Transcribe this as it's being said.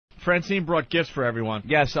Francine brought gifts for everyone.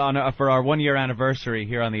 Yes, for our 1-year anniversary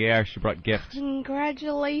here on the air, she brought gifts.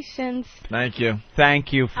 Congratulations. Thank you.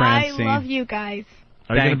 Thank you, Francine. I love you guys.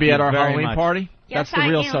 Are you going to be at our Halloween much. party? Yes, That's the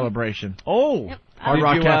real am. celebration. Oh. Yep. Hard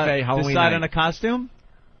Rock Cafe, Halloween decide night. on a costume?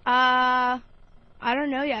 I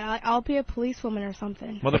don't know yet. I'll be a policewoman or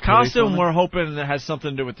something. Well, the costume we're hoping has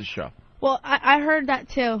something to do with the show. Well, I heard that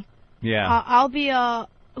too. Yeah. I'll be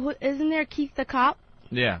isn't there Keith the Cop?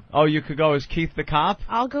 Yeah. Oh, you could go as Keith the Cop?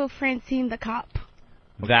 I'll go Francine the Cop.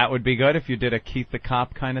 That would be good if you did a Keith the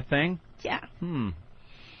Cop kind of thing. Yeah.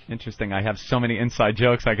 Interesting. I have so many inside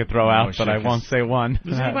jokes I could throw out, but I won't say one.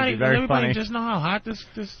 Does everybody just know how hot this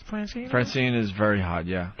Francine is? Francine is very hot,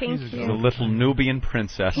 yeah. Thank you. She's a little Nubian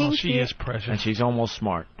princess. Thank she you. is precious. And she's almost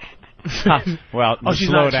smart. Well, she's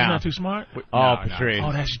slow not, down. She's not too smart? Oh, Patrice.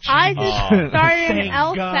 Oh, that's I just started an Thank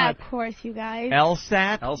LSAT God. course, you guys.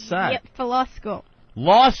 LSAT? LSAT. Yep, for law school.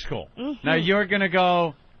 Law school. Mm-hmm. Now you're going to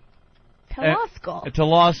go To law school. to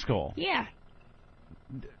law school. Yeah.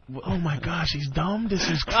 Oh, my gosh, she's dumb? This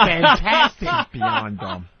is fantastic. Beyond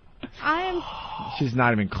dumb. I am. She's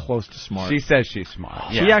not even close to smart. She says she's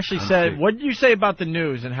smart. She actually said, what did you say about the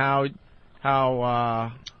news and how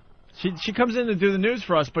she comes in to do the news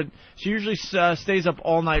for us, but she usually stays up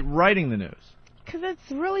all night writing the news. Because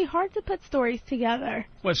it's really hard to put stories together.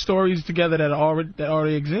 What, stories together that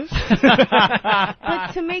already exist?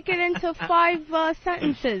 But to make it into 5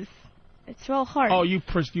 sentences, it's real hard. Oh, you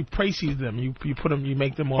precis them. You put them. You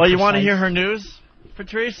make them more. Well, you want to precise. hear her news,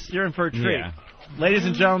 Patrice? You're in for a treat. Yeah. Ladies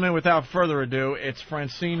and gentlemen, without further ado, it's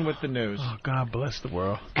Francine with the news. Oh, God bless the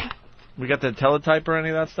world. We got the teletype or any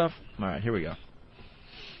of that stuff? All right, here we go.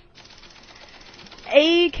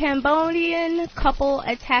 A Cambodian couple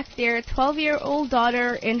attacked their 12-year-old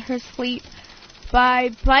daughter in her sleep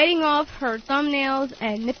by biting off her thumbnails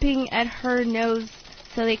and nipping at her nose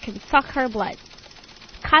so they can suck her blood.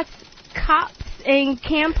 Cops in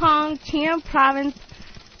Kampong Cham province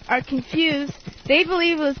are confused. They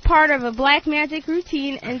believe it was part of a black magic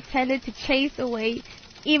routine intended to chase away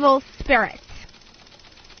evil spirits.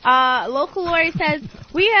 Local lawyer says,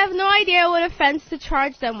 we have no idea what offense to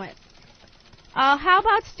charge them with. How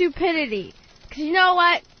about stupidity? Because you know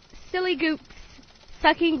what? Silly goops.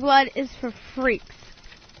 Sucking blood is for freaks.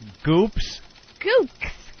 Goops?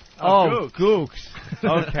 Gooks. Oh, gooks.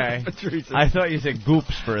 Okay. I thought you said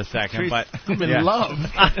goops for a second, but I'm in love.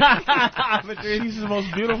 She's the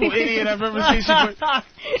most beautiful idiot I've ever seen.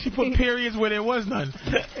 She put periods where there was none.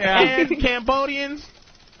 Yeah. And Cambodians.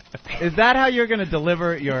 Is that how you're going to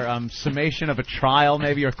deliver your summation of a trial,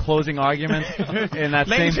 maybe your closing arguments in that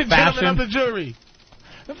Ladies same and fashion? gentlemen of the jury.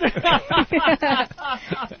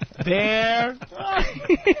 There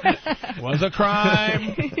was a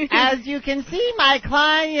crime. As you can see, my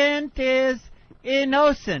client is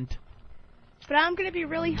innocent. But I'm going to be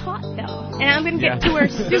really hot, though. And I'm going to get to her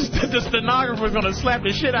suit. The stenographer's going to slap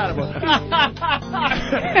the shit out of her.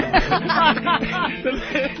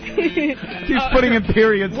 She's putting in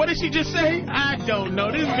periods. What did she just say? I don't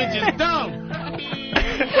know. This bitch is dumb.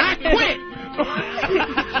 I quit.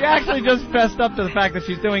 She actually just fessed up to the fact that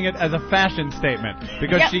she's doing it as a fashion statement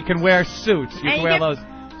because she can wear suits. You can wear those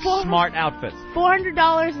smart outfits.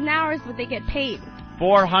 $400 an hour is what they get paid.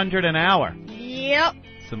 $400 an hour. Yep.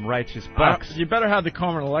 Some righteous bucks. You better have the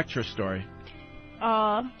Carmen Electra story.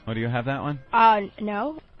 Oh, do you have that one?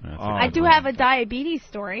 No. Oh, I do have a diabetes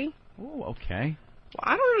story. Oh, okay. Well,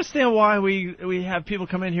 I don't understand why we have people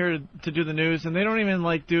come in here to do the news and they don't even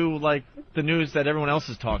do the news that everyone else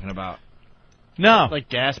is talking about. No. Like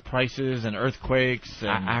gas prices and earthquakes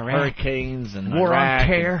and hurricanes and war Iraq on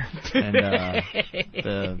terror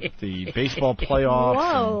and the baseball playoffs.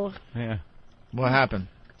 Whoa. Yeah. What happened?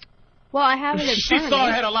 Well, I have it in She front saw of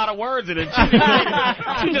it me. had a lot of words in it.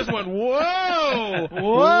 She just went, whoa.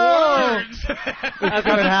 Whoa. Words. That's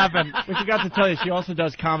what happened. We forgot to tell you, she also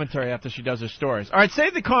does commentary after she does her stories. All right,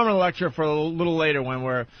 save the Carmen Electra for a little later when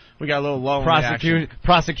we got a little low in the action.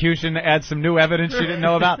 Prosecution adds some new evidence she didn't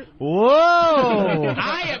know about. Whoa.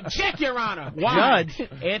 I object, Your Honor. Why? Judge.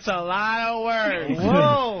 It's a lot of words.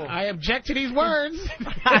 Whoa. I object to these words.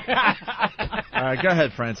 All right, go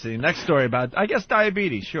ahead, Francine. Next story about, I guess,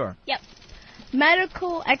 diabetes, sure. Yep.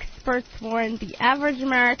 Medical experts warn the average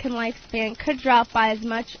American lifespan could drop by as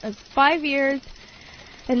much as 5 years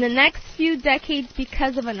in the next few decades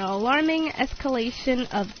because of an alarming escalation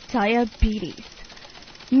of diabetes.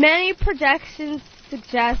 Many projections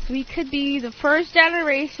suggest we could be the first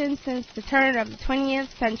generation since the turn of the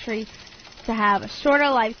 20th century to have a shorter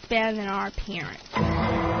lifespan than our parents.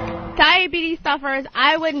 Diabetes sufferers,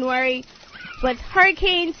 I wouldn't worry. With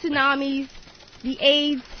hurricanes, tsunamis, the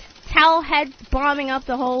AIDS, towel heads bombing up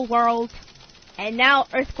the whole world, and now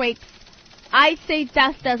earthquakes. I'd say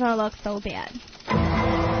death doesn't look so bad.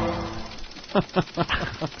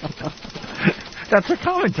 That's a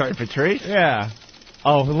commentary, Patrice. Yeah.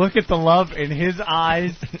 Oh, look at the love in his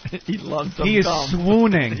eyes. He loves them. He is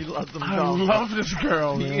swooning. He loves them. I love this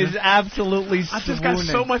girl, man. He is absolutely swooning. I just got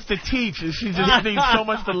so much to teach, and she just needs so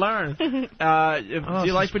much to learn. Do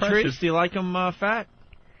you like Patrice? Precious. Do you like him fat?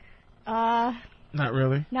 Not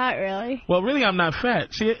really. Not really. Well, really, I'm not fat.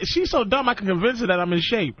 She's so dumb, I can convince her that I'm in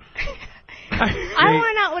shape. I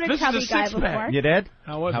went out with a This is chubby a guy six-pack. before. You did?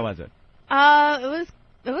 How was it?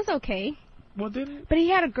 It was okay, Well, didn't but he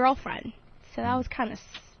had a girlfriend, so that was kind of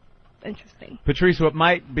interesting. Patrice, what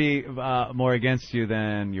might be more against you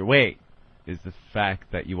than your weight is the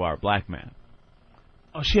fact that you are a black man.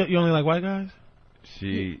 Oh, you only like white guys?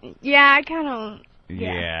 Yeah, I kind of.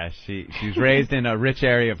 Yeah, she's raised in a rich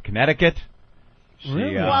area of Connecticut.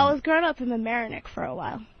 Really? Well, I was growing up in Mamaroneck for a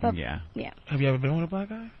while. But Yeah. Have you ever been with a black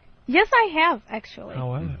guy? Yes, I have, actually. How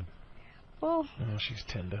was it? Well, Oh, she's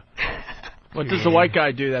tender. What does the white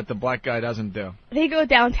guy do that the black guy doesn't do? they go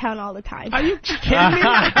downtown all the time. Are you kidding me?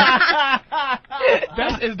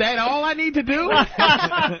 Is that all I need to do?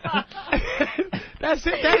 That's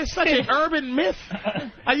it. That is such an urban myth.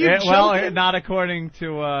 Are you joking? Well, not according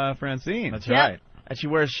to Francine. That's Yep. right. And she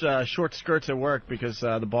wears short skirts at work because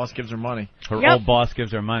the boss gives her money. Her Yep. old boss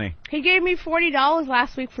gives her money. He gave me $40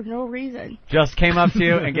 last week for no reason. Just came up to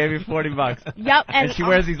you and gave you $40. Yep, And she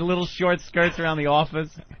wears these little short skirts around the office.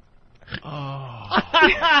 Oh.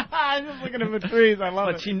 I'm just looking at Patrice. I love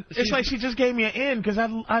it. It's like she just gave me an in because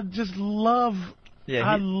I just love. Yeah,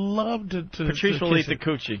 I love to. Patrice to will kiss eat the it.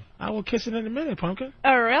 coochie. I will kiss it in a minute, Pumpkin.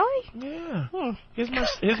 Oh, really? Yeah. Hmm. Here's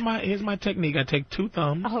my technique. I take two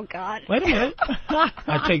thumbs. Oh, God. Wait a minute.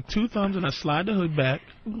 I take two thumbs and I slide the hood back.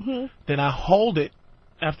 Mm-hmm. Then I hold it.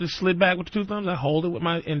 After it's slid back with the two thumbs, I hold it with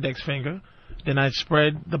my index finger. Then I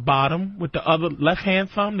spread the bottom with the other left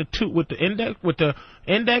hand thumb, with the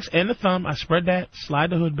index and the thumb. I spread that,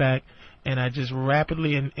 slide the hood back, and I just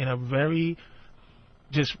rapidly in a very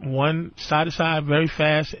just one side to side, very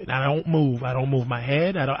fast. And I don't move. I don't move my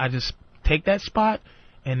head. I just take that spot,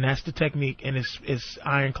 and that's the technique. And it's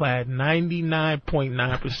ironclad,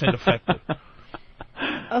 99.9% effective.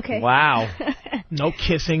 Okay. Wow. No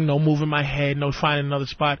kissing, no moving my head, no finding another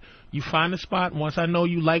spot. You find a spot. Once I know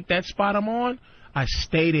you like that spot I'm on, I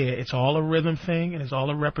stay there. It's all a rhythm thing, and it's all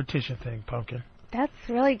a repetition thing, Pumpkin. That's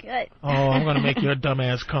really good. Oh, I'm going to make your dumb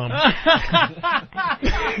ass come.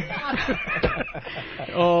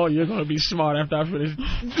 Oh, you're going to be smart after I finish.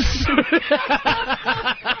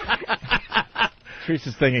 Patrice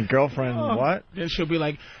is thinking girlfriend, what? Then she'll be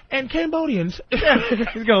like, and Cambodians. He's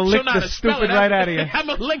going to lick the stupid right out of you. I'm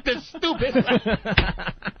going to lick the stupid.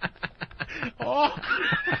 Oh.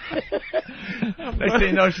 Next thing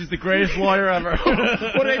you know, she's the greatest lawyer ever.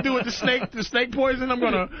 What do they do with the snake? The snake poison? I'm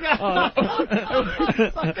gonna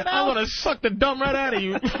suck the dumb right out of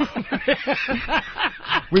you.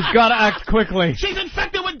 We've got to act quickly. She's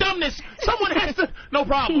infected with dumbness. Someone has to. No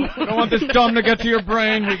problem. I don't want this dumb to get to your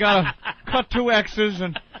brain. We got to cut 2 X's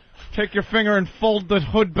and take your finger and fold the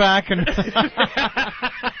hood back and.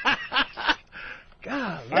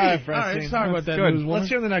 God, all right, Francine. sorry about that. Good. Newswoman. Let's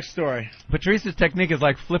hear the next story. Patrice's technique is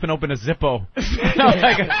like flipping open a Zippo.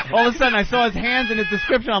 Like, all of a sudden, I saw his hands in his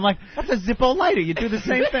description. I'm like, that's a Zippo lighter. You do the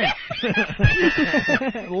same thing.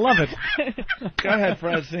 Love it. Go ahead,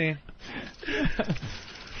 Francine.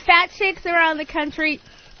 Fat chicks around the country,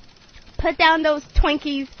 put down those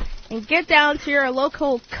Twinkies and get down to your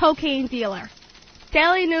local cocaine dealer.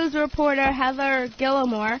 Daily News reporter Heather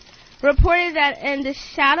Gilmore reported that in the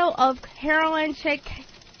shadow of heroin chick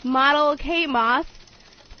model Kate Moss'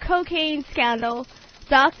 cocaine scandal,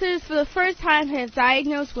 doctors for the first time have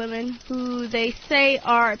diagnosed women who they say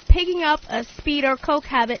are picking up a speed or coke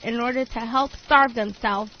habit in order to help starve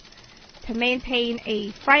themselves to maintain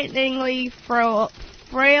a frighteningly frail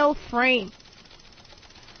frame.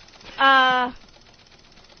 I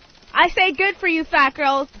say good for you, fat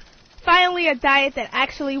girls. Finally a diet that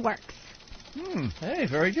actually works. Hey,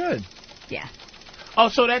 very good. Yeah. Oh,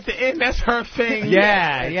 so at the end, that's her thing.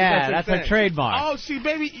 Yeah, that's her a trademark. Oh, see,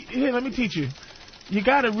 baby, here, let me teach you. You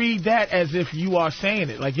got to read that as if you are saying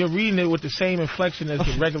it. Like, you're reading it with the same inflection as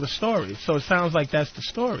the regular story. So it sounds like that's the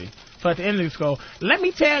story. So at the end, it's go, let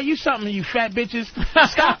me tell you something, you fat bitches.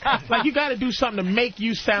 Stop. Like, you got to do something to make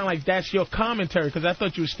you sound like that's your commentary, because I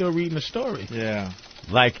thought you were still reading the story. Yeah.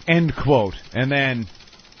 Like, end quote. And then,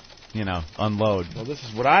 unload. Well, this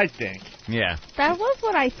is what I think. Yeah. That was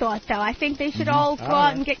what I thought, though. I think they should all go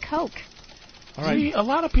out and get coke. All right. See, a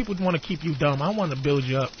lot of people want to keep you dumb. I want to build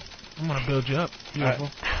you up. I want to build you up. Beautiful.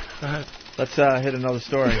 All right. Let's hit another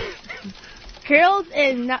story. Girls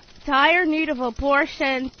in dire need of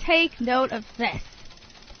abortion, take note of this.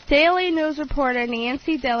 Daily News reporter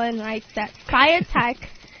Nancy Dillon writes that Sciatek,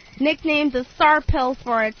 nicknamed the star pill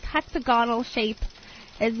for its hexagonal shape,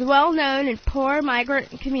 is well known in poor migrant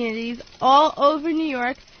communities all over New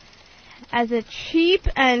York as a cheap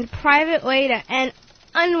and private way to end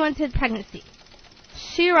unwanted pregnancy.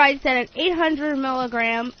 She writes that an 800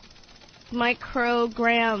 milligram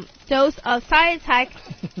microgram dose of Sciatek,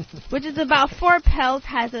 which is about 4 pills,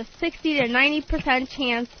 has a 60 to 90%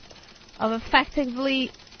 chance of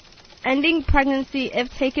effectively ending pregnancy if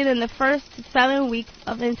taken in the first 7 weeks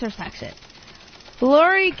of intersection.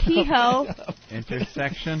 Lori Kehoe.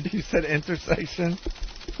 Intersection? You said intersection?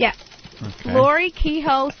 Yeah. Okay. Lori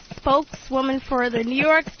Kehoe, spokeswoman for the New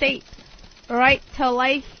York State Right to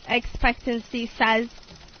Life Expectancy, says,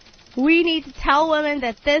 "We need to tell women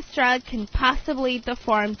that this drug can possibly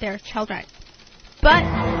deform their children." But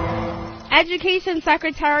Education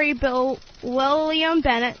Secretary Bill William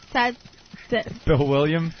Bennett said this. Bill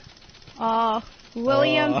Williams?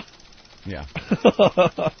 William. Yeah.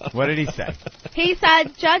 What did he say? He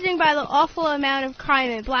said, "Judging by the awful amount of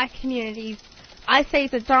crime in black communities, I say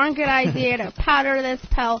it's a darn good idea to powder this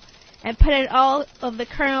pill and put in all of the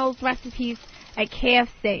Colonel's recipes at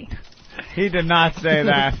KFC." He did not say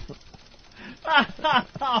that.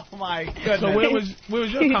 Oh my goodness. So where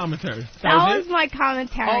was your commentary? That was my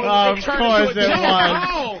commentary. Of course it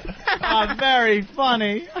was. Very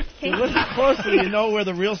funny. You listen closely, you know where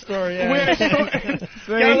the real story is.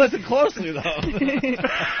 You gotta listen closely, though.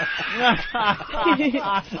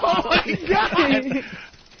 Oh my God!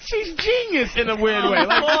 She's genius in a weird way.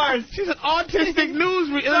 Like, Of course. she's an autistic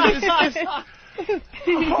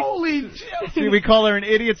holy. See, we call her an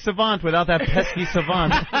idiot savant without that pesky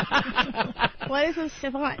savant. What is a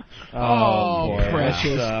savant? Oh,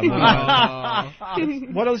 precious.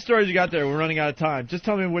 What other stories you got there? We're running out of time. Just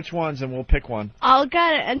tell me which ones, and we'll pick one. I'll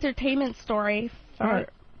get an entertainment story All right.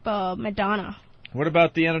 for Madonna. What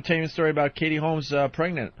about the entertainment story about Katie Holmes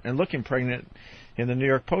pregnant and looking pregnant in the New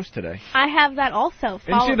York Post today? I have that also.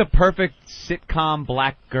 Isn't she the perfect sitcom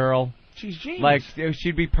black girl? She's genius. Like,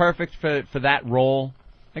 she'd be perfect for that role.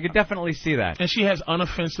 I could definitely see that. And she has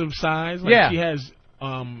unoffensive size. Like, Yeah. She has,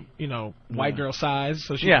 white girl size,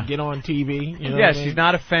 so she can get on TV. You know what I mean? She's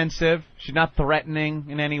not offensive. She's not threatening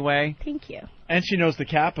in any way. Thank you. And she knows the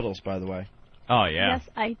capitals, by the way. Oh, yeah. Yes,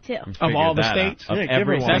 I do. Of all the states? Of Yeah, give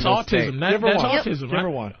every her one. That's single autism. state. That's Give her one. autism, Give right? her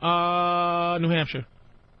one. New Hampshire.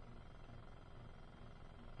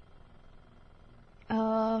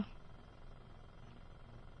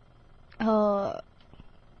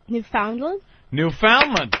 Newfoundland?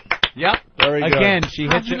 Newfoundland. Yep. Very good. Again, she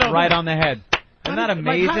How'd hits you it know right that? on the head. Isn't that Like,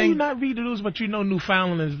 how do you amazing? not read the news, but you know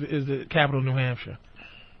Newfoundland is the capital of New Hampshire?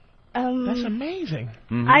 That's amazing.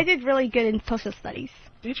 Mhm. I did really good in social studies.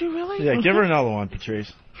 Did you really? Yeah, give her another one,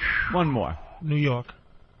 Patrice. One more. New York.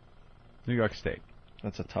 New York State.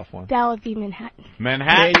 That's a tough one. That would be Manhattan.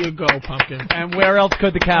 Manhattan. There you go, pumpkin. And where else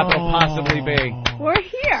could the capital possibly be? We're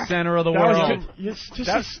here. Center of the That was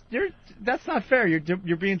world. that's not fair.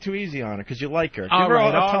 You're being too easy on her because you like her. Give All her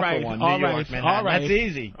right, a all tougher right, one. all New York, right, Manhattan. all right. That's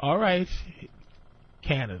easy. All right.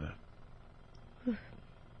 Canada.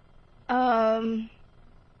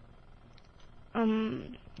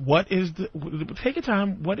 What is take your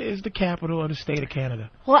time. What is the capital of the state of Canada?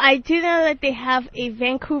 Well, I do know that they have a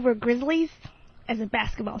Vancouver Grizzlies as a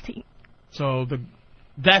basketball team. So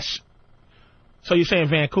so you're saying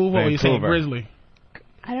Vancouver, or you're saying Vancouver. Grizzly?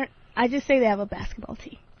 I just say they have a basketball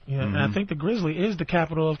team. Yeah, and I think the Grizzly is the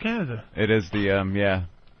capital of Canada. It is the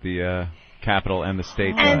capital and the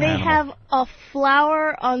state. And they animal. have a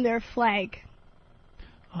flower on their flag.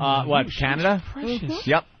 What, Canada? Precious.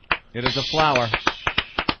 Yep. It is a flower.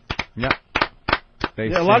 Yep. They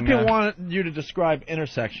Yeah, a lot of sing, people want you to describe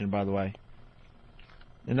intersection, by the way.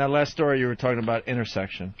 In that last story, you were talking about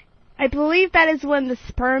intersection. I believe that is when the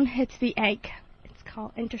sperm hits the egg. It's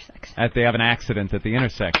called intersection. They have an accident at the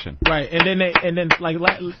intersection. Right, and then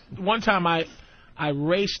one time I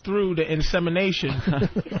raced through the insemination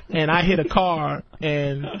and I hit a car,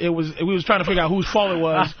 and we was trying to figure out whose fault it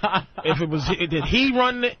was. If it was, did he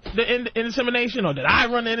run the insemination or did I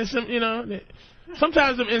run the insemination?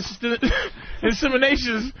 Sometimes them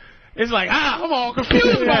inseminations, it's like, I'm all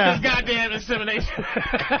confused about this goddamn insemination.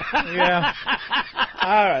 Yeah.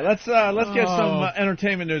 All right, let's get some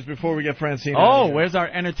entertainment news before we get Francine. out Oh, of here. where's our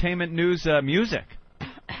entertainment news music?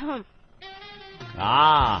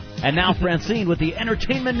 And now Francine with the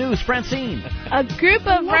entertainment news. Francine. A group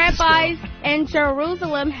of rabbis in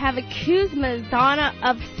Jerusalem have accused Madonna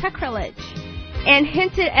of sacrilege and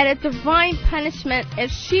hinted at a divine punishment if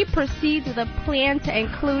she proceeds with a plan to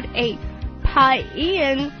include a tie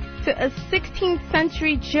in to a 16th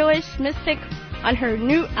century Jewish mystic on her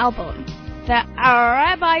new album. The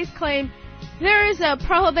rabbis claim there is a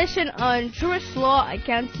prohibition on Jewish law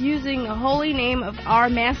against using the holy name of our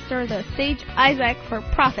master, the sage Isaac, for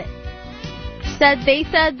profit. They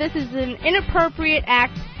said this is an inappropriate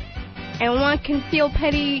act, and one can feel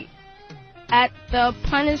pity at the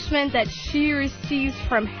punishment that she receives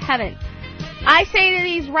from heaven. I say to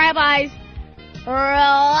these rabbis,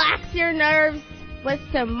 relax your nerves with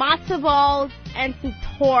some matzo balls and some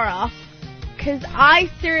Torah, because I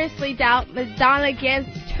seriously doubt Madonna gives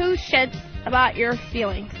two shits about your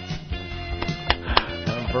feelings.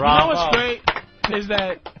 You know what's great is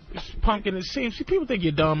that Pumpkin, it seems, people think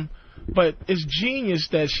you're dumb, but it's genius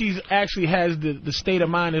that she actually has the state of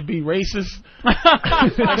mind to be racist.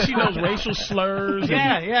 Like she knows racial slurs.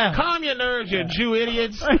 Yeah. Calm your nerves, you Jew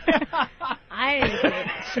idiots.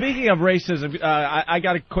 Speaking of racism, I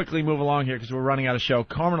got to quickly move along here because we're running out of show.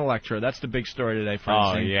 Carmen Electra, that's the big story today,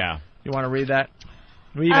 Francine. Oh, yeah. You want to read that?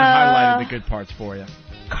 We even highlighted the good parts for you.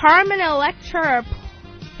 Carmen Electra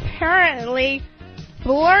apparently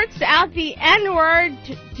blurts out the N-word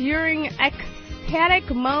during ecstatic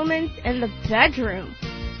moments in the bedroom.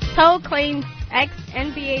 So claims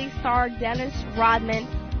ex-NBA star Dennis Rodman,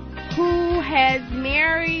 who has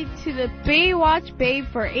married to the Baywatch babe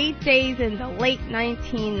for 8 days in the late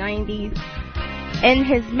 1990s. In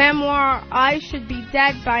his memoir, I Should Be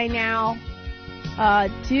Dead by Now,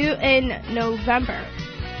 due in November.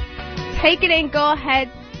 Take it and go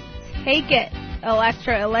ahead, take it,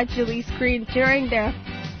 Electra allegedly screamed during their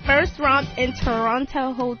first romp in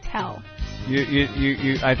Toronto hotel.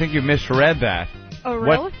 I think you misread that. Oh,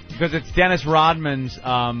 really? Because it's Dennis Rodman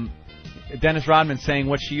saying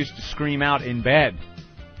what she used to scream out in bed.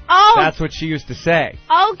 Oh! That's what she used to say.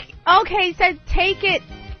 Okay, said take it,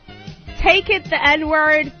 the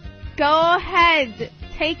N-word, go ahead,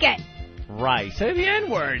 take it. Right. Say the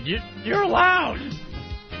N-word. You're allowed.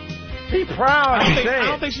 Be proud. I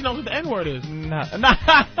don't think she knows what the N-word is. No.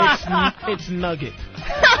 It's nugget.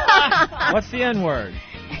 What's the N-word?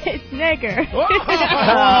 It's nigger. Oh.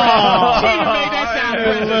 She even made that sound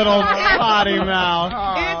good. Little potty mouth.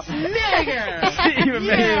 It's nigger. She even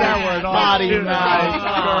made that word. Potty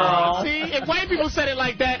mouth. See, if white people said it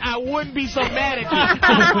like that, I wouldn't be so mad at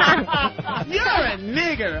you. You're a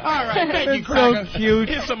nigger. All right, thank you, Cracker. So cute.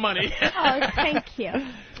 Here's some money. Oh, thank you.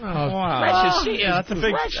 Oh, wow. Precious.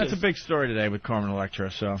 That's a big story today with Carmen Electra.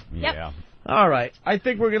 So. Yep. Yeah. All right. I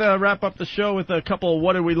think we're going to wrap up the show with a couple of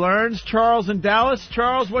What Did We Learn? Charles in Dallas.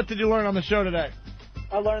 Charles, what did you learn on the show today?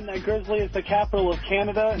 I learned that Grizzly is the capital of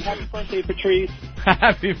Canada, and happy birthday, Patrice.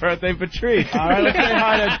 Happy birthday, Patrice. All right, let's say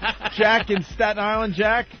hi to Jack in Staten Island.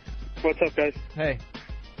 Jack? What's up, guys? Hey.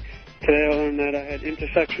 Today I learned that I had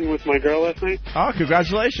intersection with my girl last night. Oh,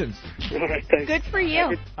 congratulations. All right, thanks. Good for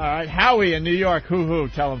you. All right, Howie in New York. Hoo-hoo.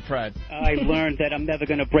 Tell him, Fred. I learned that I'm never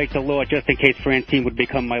going to break the law just in case Francine would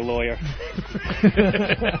become my lawyer.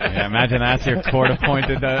 Yeah, imagine that's your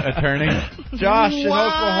court-appointed attorney. Josh in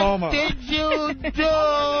Oklahoma. What did you do?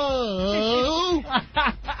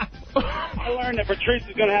 I learned that Patrice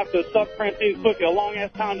is going to have to suck Francine's pussy a long-ass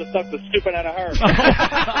time to suck the stupid out of her.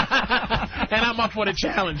 And I'm up for the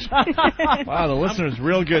challenge. Wow, the listener's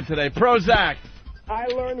real good today. Prozac. I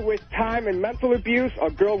learned with time and mental abuse, a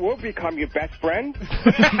girl will become your best friend.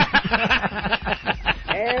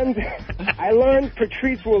 And I learned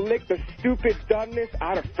Patrice will lick the stupid dumbness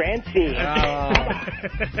out of Francine.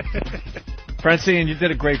 Francine, you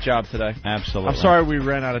did a great job today. Absolutely. I'm sorry we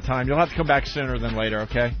ran out of time. You'll have to come back sooner than later,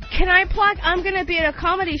 okay? Can I plug? I'm going to be at a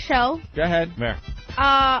comedy show. Go ahead. There.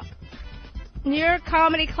 New York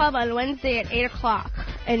Comedy Club on Wednesday at 8 o'clock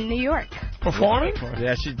in New York. Performing?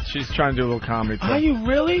 Yeah, she's trying to do a little comedy. Are you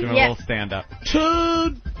really? Doing a Yes. little stand-up.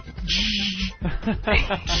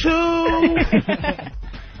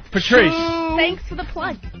 Patrice. Thanks for the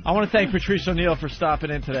plug. I want to thank Patrice O'Neill for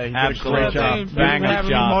stopping in today. He Absolutely. did a great job. Thank you. Bang Thank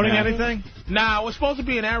you. job, Promoting man. anything? Nah, I was supposed to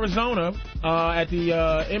be in Arizona at the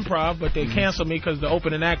Improv, but they canceled me because the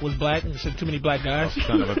opening act was black and said too many black guys.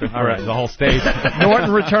 Son of a bitch. All right, the whole stage.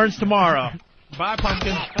 Norton returns tomorrow. Bye,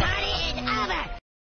 Pumpkin.